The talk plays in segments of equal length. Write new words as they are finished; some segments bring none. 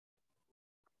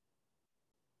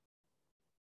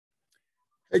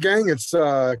Hey gang, it's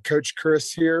Coach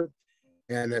Chris here,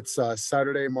 and it's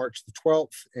Saturday, March the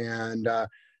 12th, and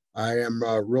I am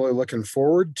really looking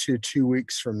forward to 2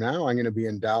 weeks from now. I'm going to be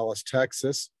in Dallas,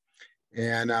 Texas,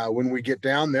 and when we get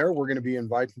down there, we're going to be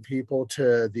inviting people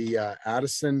to the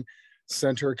Addison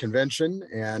Center Convention,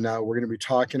 and we're going to be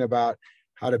talking about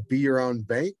how to be your own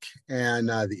bank and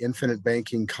the infinite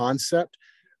banking concept.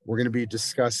 We're going to be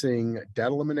discussing debt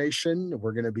elimination.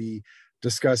 We're going to be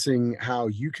discussing how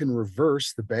you can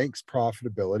reverse the bank's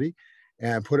profitability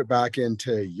and put it back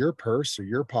into your purse or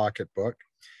your pocketbook.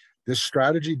 This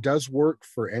strategy does work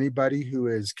for anybody who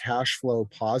is cash flow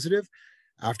positive.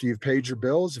 After you've paid your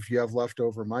bills, if you have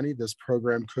leftover money, this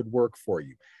program could work for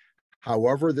you.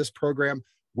 However, this program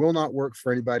will not work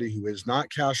for anybody who is not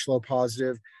cash flow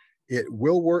positive. It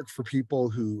will work for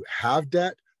people who have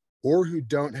debt or who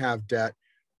don't have debt.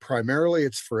 Primarily,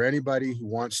 it's for anybody who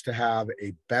wants to have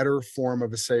a better form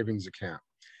of a savings account.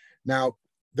 Now,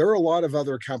 there are a lot of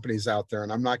other companies out there,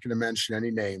 and I'm not going to mention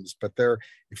any names, but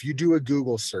if you do a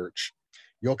Google search,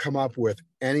 you'll come up with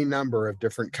any number of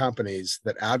different companies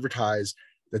that advertise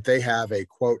that they have a,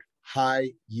 quote,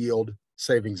 high yield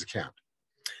savings account.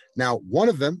 Now, one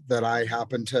of them that I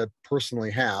happen to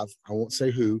personally have, I won't say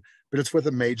who, but it's with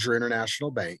a major international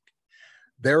bank.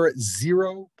 They're at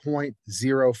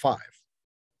 0.05.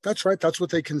 That's right. That's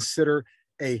what they consider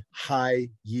a high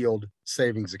yield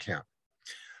savings account.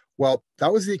 Well,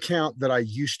 that was the account that I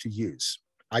used to use.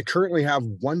 I currently have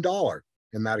 $1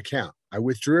 in that account. I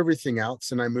withdrew everything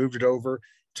else and I moved it over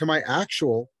to my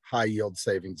actual high yield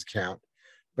savings account.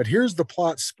 But here's the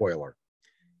plot spoiler.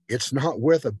 It's not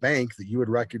with a bank that you would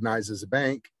recognize as a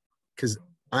bank because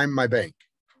I'm my bank.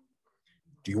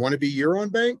 Do you want to be your own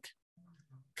bank?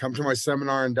 Come to my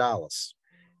seminar in Dallas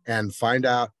and find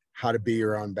out how to be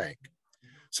your own bank.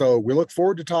 So we look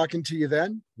forward to talking to you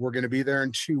then. We're going to be there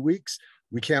in 2 weeks.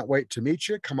 We can't wait to meet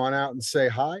you. Come on out and say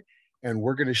hi. And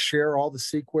we're going to share all the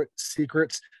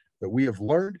secrets that we have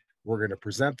learned. We're going to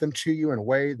present them to you in a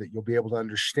way that you'll be able to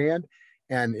understand.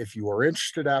 And if you are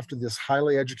interested after this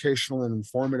highly educational and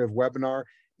informative webinar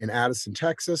in Addison,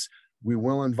 Texas, we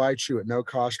will invite you at no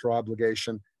cost or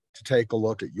obligation to take a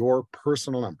look at your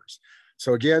personal numbers.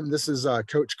 So again, this is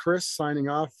Coach Chris signing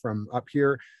off from up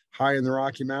here high in the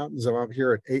Rocky Mountains. I'm up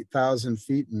here at 8,000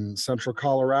 feet in central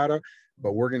Colorado,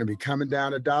 but we're going to be coming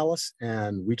down to Dallas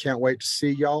and we can't wait to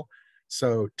see y'all.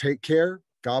 So take care,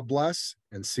 God bless,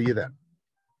 and see you then.